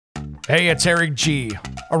Hey, it's Eric G.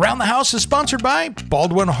 Around the House is sponsored by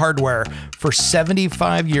Baldwin Hardware. For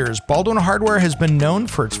 75 years, Baldwin Hardware has been known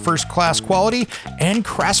for its first-class quality and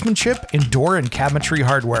craftsmanship in door and cabinetry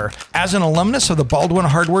hardware. As an alumnus of the Baldwin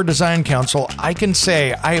Hardware Design Council, I can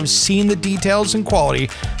say I have seen the details and quality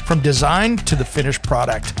from design to the finished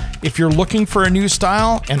product. If you're looking for a new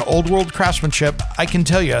style and old-world craftsmanship, I can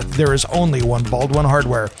tell you there is only one Baldwin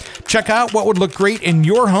Hardware. Check out what would look great in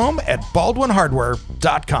your home at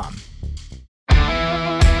baldwinhardware.com.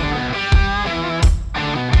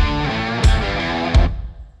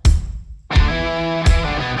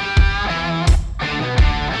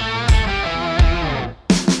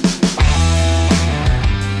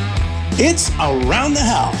 It's Around the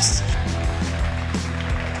House.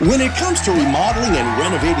 When it comes to remodeling and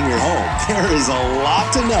renovating your home, there is a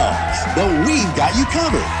lot to know, but we've got you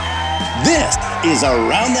covered. This is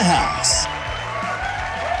Around the House.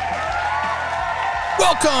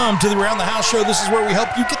 Welcome to the Around the House show. This is where we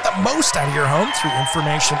help you get the most out of your home through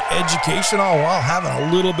information, education, all while having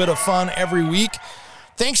a little bit of fun every week.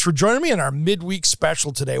 Thanks for joining me in our midweek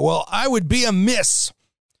special today. Well, I would be amiss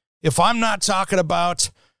if I'm not talking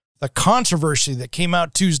about the controversy that came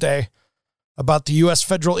out Tuesday about the U.S.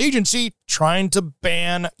 federal agency trying to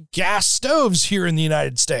ban gas stoves here in the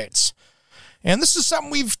United States. And this is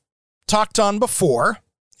something we've talked on before,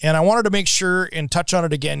 and I wanted to make sure and touch on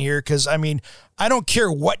it again here because, I don't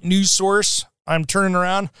care what news source I'm turning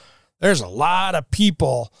around. There's a lot of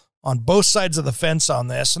people on both sides of the fence on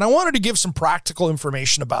this, and I wanted to give some practical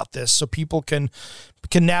information about this so people can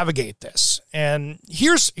navigate this. And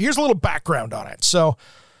here's a little background on it. So,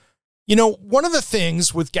 one of the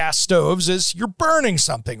things with gas stoves is you're burning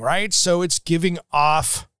something, right? So it's giving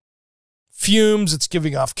off fumes, it's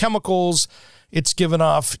giving off chemicals, it's giving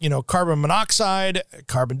off, carbon monoxide,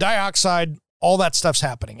 carbon dioxide, all that stuff's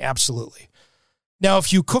happening, absolutely. Now,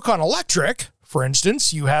 if you cook on electric, for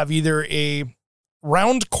instance, you have either a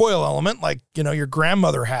round coil element like, your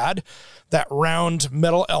grandmother had, that round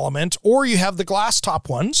metal element, or you have the glass top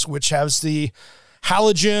ones, which has the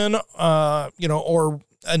halogen, or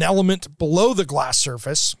an element below the glass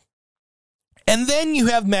surface. And then you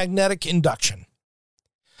have magnetic induction.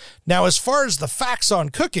 Now, as far as the facts on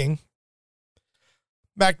cooking,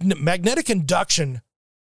 magnetic induction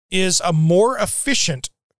is a more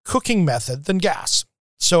efficient cooking method than gas.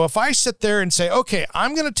 So if I sit there and say, okay,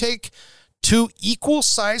 I'm going to take 2 equal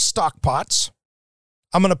size stock pots,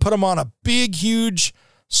 I'm going to put them on a big, huge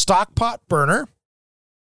stock pot burner,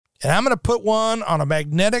 and I'm going to put one on a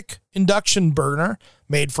magnetic induction burner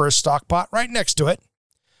made for a stock pot right next to it.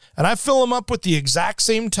 And I fill them up with the exact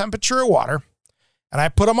same temperature of water, and I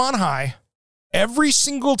put them on high. Every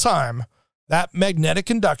single time, that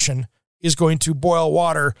magnetic induction is going to boil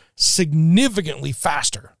water significantly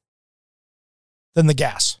faster than the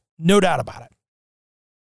gas. No doubt about it.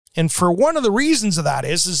 And for one of the reasons of that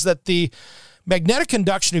is that the magnetic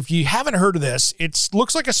induction, if you haven't heard of this, it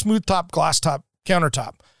looks like a smooth top, glass top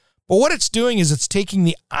countertop. But what it's doing is it's taking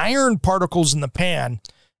the iron particles in the pan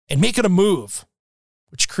and making them move,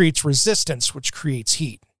 which creates resistance, which creates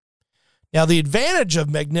heat. Now, the advantage of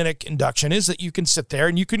magnetic induction is that you can sit there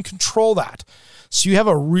and you can control that. So you have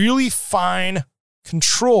a really fine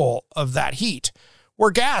control of that heat.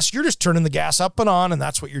 Where gas, you're just turning the gas up and on, and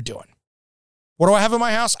that's what you're doing. What do I have in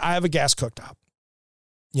my house? I have a gas cooktop.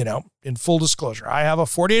 In full disclosure, I have a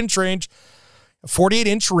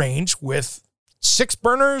 48-inch range with 6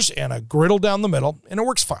 burners and a griddle down the middle, and it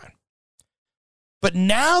works fine. But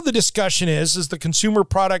now the discussion is the Consumer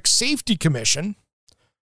Product Safety Commission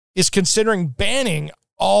is considering banning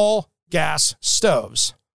all gas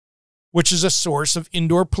stoves, which is a source of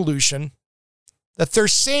indoor pollution that they're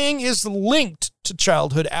saying is linked to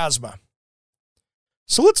childhood asthma.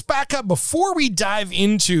 So let's back up before we dive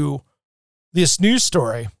into this news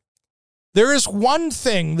story. There is one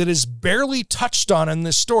thing that is barely touched on in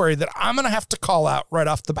this story that I'm going to have to call out right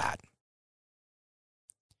off the bat.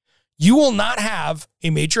 You will not have a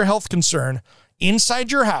major health concern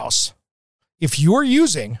inside your house if you are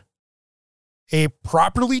using a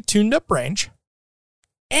properly tuned up range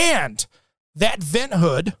and that vent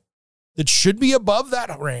hood that should be above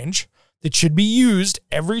that range, that should be used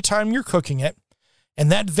every time you're cooking it,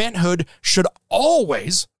 and that vent hood should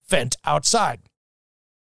always vent outside.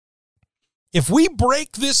 If we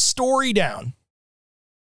break this story down,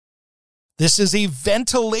 this is a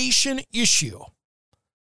ventilation issue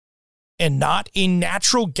and not a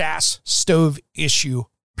natural gas stove issue,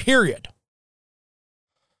 period.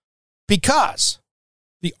 Because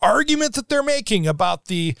the argument that they're making about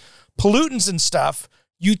the pollutants and stuff,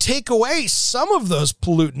 you take away some of those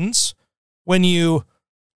pollutants when you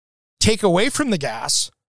take away from the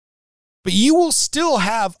gas But you will still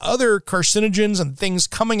have other carcinogens and things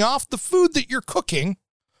coming off the food that you're cooking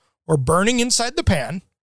or burning inside the pan,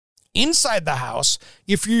 inside the house,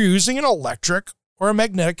 if you're using an electric or a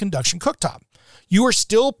magnetic induction cooktop. You are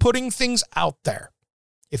still putting things out there.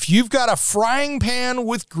 If you've got a frying pan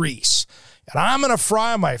with grease, and I'm going to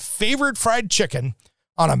fry my favorite fried chicken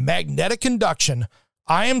on a magnetic induction,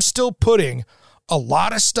 I am still putting a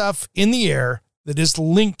lot of stuff in the air that is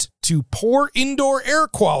linked to poor indoor air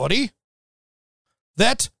quality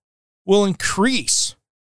that will increase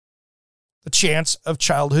the chance of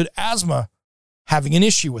childhood asthma having an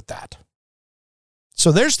issue with that.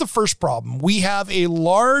 So there's the first problem. We have a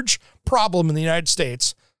large problem in the United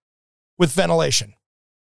States with ventilation.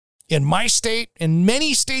 In my state, in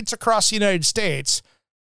many states across the United States,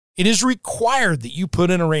 it is required that you put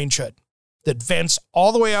in a range hood that vents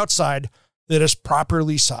all the way outside that is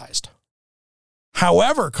properly sized.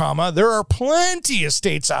 However, there are plenty of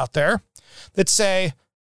states out there that say,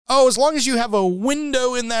 oh, as long as you have a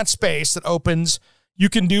window in that space that opens, you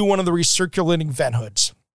can do one of the recirculating vent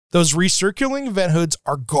hoods. Those recirculating vent hoods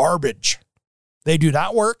are garbage. They do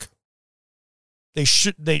not work. They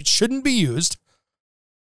shouldn't be used.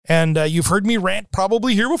 And you've heard me rant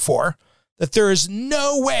probably here before that there is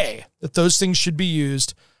no way that those things should be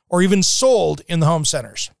used or even sold in the home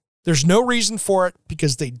centers. There's no reason for it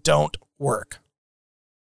because they don't work.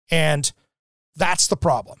 And that's the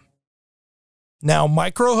problem. Now,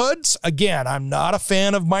 micro hoods, again, I'm not a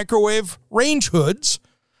fan of microwave range hoods.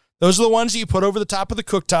 Those are the ones that you put over the top of the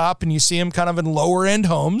cooktop, and you see them kind of in lower end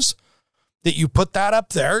homes that you put that up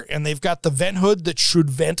there, and they've got the vent hood that should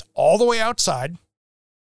vent all the way outside,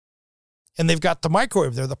 and they've got the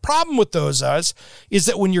microwave there. The problem with those is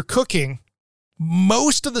that when you're cooking,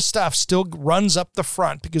 most of the stuff still runs up the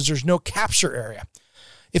front because there's no capture area.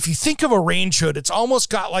 If you think of a range hood, it's almost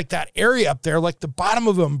got like that area up there, like the bottom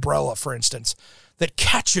of an umbrella, for instance, that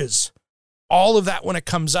catches all of that when it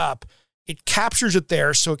comes up. It captures it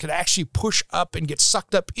there so it can actually push up and get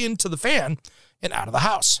sucked up into the fan and out of the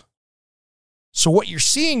house. So what you're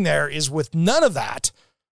seeing there is with none of that,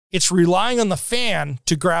 it's relying on the fan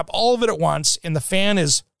to grab all of it at once, and the fan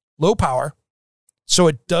is low power, so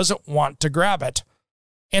it doesn't want to grab it.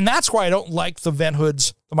 And that's why I don't like the vent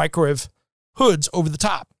hoods, the microwave hoods over the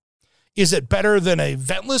top. Is it better than a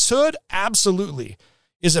ventless hood? Absolutely.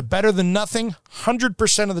 Is it better than nothing?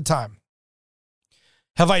 100% of the time.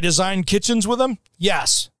 Have I designed kitchens with them?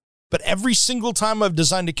 Yes. But every single time I've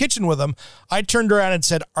designed a kitchen with them, I turned around and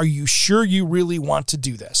said, are you sure you really want to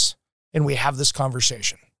do this? And we have this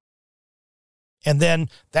conversation. And then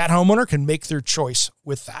that homeowner can make their choice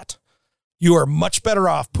with that. You are much better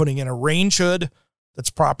off putting in a range hood that's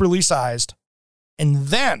properly sized and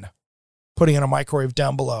then putting in a microwave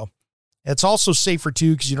down below. It's also safer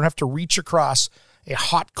too because you don't have to reach across a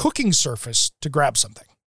hot cooking surface to grab something.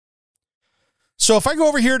 So if I go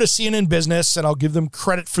over here to CNN Business, and I'll give them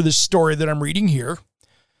credit for this story that I'm reading here,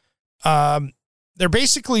 they're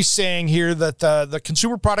basically saying here that the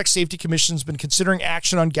Consumer Product Safety Commission has been considering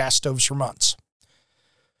action on gas stoves for months.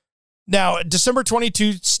 Now, a December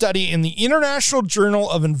 22 study in the International Journal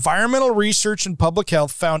of Environmental Research and Public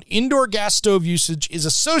Health found indoor gas stove usage is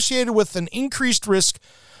associated with an increased risk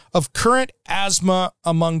of current asthma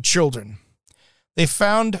among children.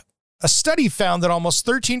 A study found that almost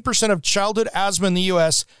 13% of childhood asthma in the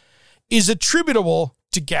U.S. is attributable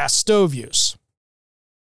to gas stove use.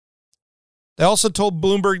 They also told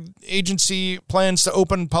Bloomberg agency plans to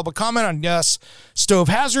open public comment on gas stove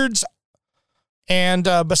hazards. And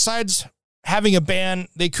besides having a ban,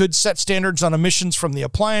 they could set standards on emissions from the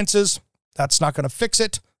appliances. That's not going to fix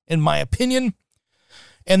it, in my opinion.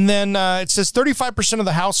 And then it says 35% of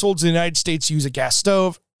the households in the United States use a gas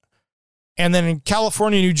stove. And then in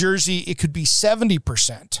California, New Jersey, it could be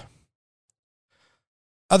 70%.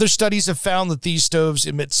 Other studies have found that these stoves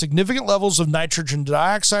emit significant levels of nitrogen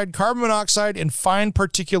dioxide, carbon monoxide, and fine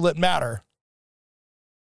particulate matter.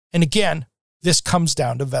 And again, this comes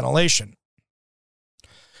down to ventilation.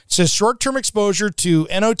 It says short-term exposure to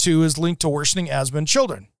NO2 is linked to worsening asthma in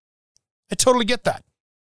children. I totally get that.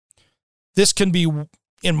 This can be,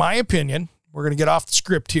 in my opinion, we're going to get off the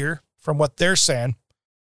script here from what they're saying.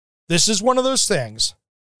 This is one of those things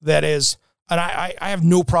that is, and I have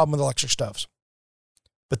no problem with electric stoves,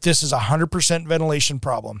 but this is a 100% ventilation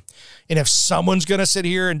problem. And if someone's going to sit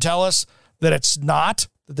here and tell us that it's not,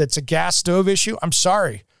 that it's a gas stove issue, I'm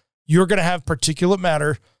sorry. You're going to have particulate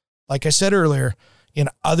matter, like I said earlier, in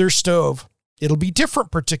other stove. It'll be different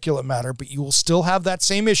particulate matter, but you will still have that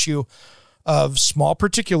same issue of small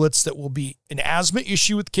particulates that will be an asthma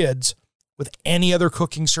issue with kids with any other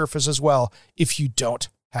cooking surface as well if you don't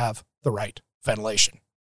have the right ventilation.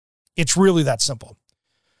 It's really that simple.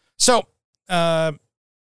 So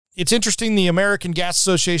it's interesting. The American Gas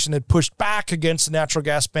Association had pushed back against the natural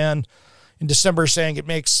gas ban in December, saying it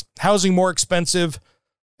makes housing more expensive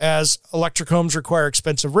as electric homes require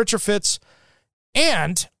expensive retrofits.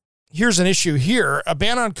 And here's an issue here. A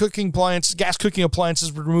ban on gas cooking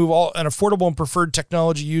appliances would remove all an affordable and preferred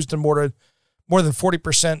technology used in more than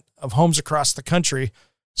 40% of homes across the country,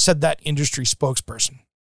 said that industry spokesperson.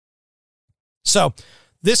 So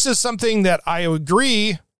this is something that I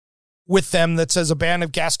agree with them, that says a ban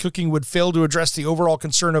of gas cooking would fail to address the overall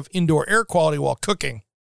concern of indoor air quality while cooking.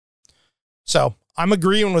 So I'm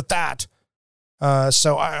agreeing with that.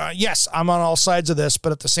 Yes, I'm on all sides of this,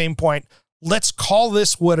 but at the same point, let's call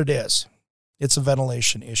this what it is. It's a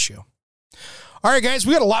ventilation issue. All right, guys,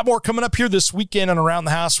 we got a lot more coming up here this weekend and around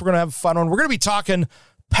the house. We're going to have a fun one. We're going to be talking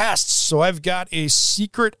pests. So I've got a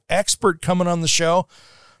secret expert coming on the show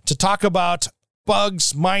to talk about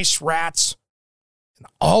bugs, mice, rats, and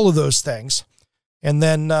all of those things. And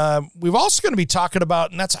then we've also going to be talking about,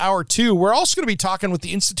 and that's hour 2, we're also going to be talking with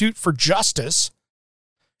the Institute for Justice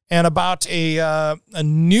and about a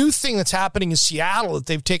new thing that's happening in Seattle that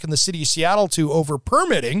they've taken the city of Seattle to over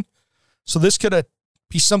permitting. So this could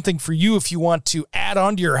be something for you if you want to add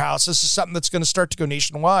on to your house. This is something that's going to start to go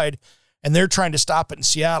nationwide, and they're trying to stop it in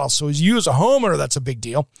Seattle. So as you as a homeowner, that's a big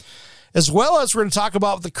deal. As well as we're going to talk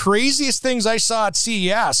about the craziest things I saw at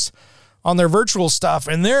CES on their virtual stuff.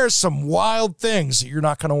 And there's some wild things that you're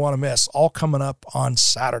not going to want to miss, all coming up on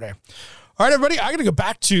Saturday. All right, everybody, I got to go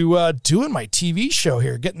back to doing my TV show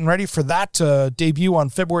here, getting ready for that to debut on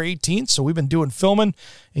February 18th. So we've been doing filming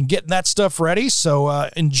and getting that stuff ready. So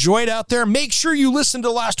enjoy it out there. Make sure you listen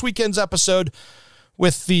to last weekend's episode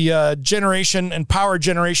with the generation and power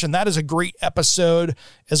generation. That is a great episode,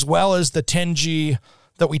 as well as the 10G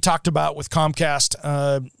that we talked about with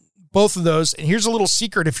Comcast. Both of those. And here's a little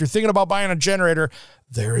secret. If you're thinking about buying a generator,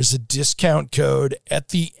 there is a discount code at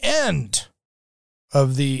the end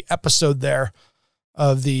of the episode there,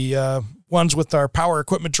 of the ones with our Power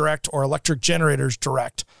Equipment Direct or Electric Generators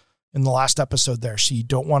Direct in the last episode there. So you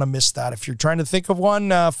don't want to miss that. If you're trying to think of one,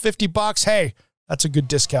 $50, hey, that's a good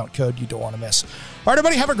discount code you don't want to miss. All right,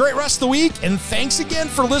 everybody, have a great rest of the week. And thanks again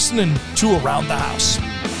for listening to Around the House.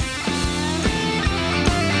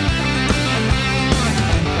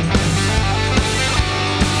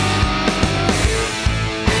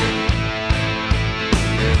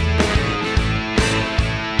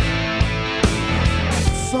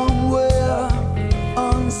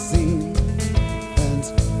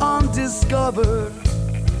 Discovered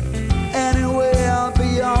anywhere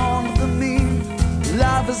beyond the mean.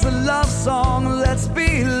 Life is a love song, let's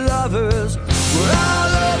be lovers. We're all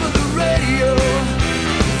over the radio.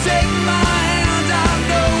 Take my hand, I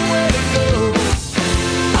know where to go.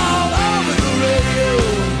 All over the radio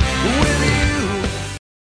with you.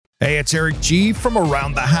 Hey, it's Eric G. from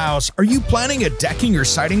Around the House. Are you planning a decking or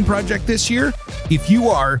siding project this year? If you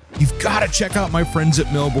are, you've got to check out my friends at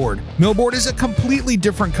Millboard. Millboard is a completely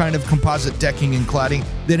different kind of composite decking and cladding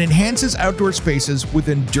that enhances outdoor spaces with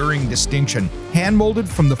enduring distinction. Hand-molded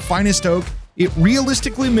from the finest oak, it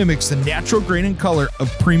realistically mimics the natural grain and color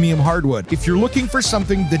of premium hardwood. If you're looking for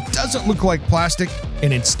something that doesn't look like plastic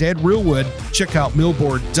and instead real wood, check out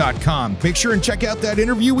millboard.com. Make sure and check out that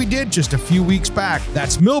interview we did just a few weeks back.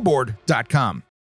 That's millboard.com.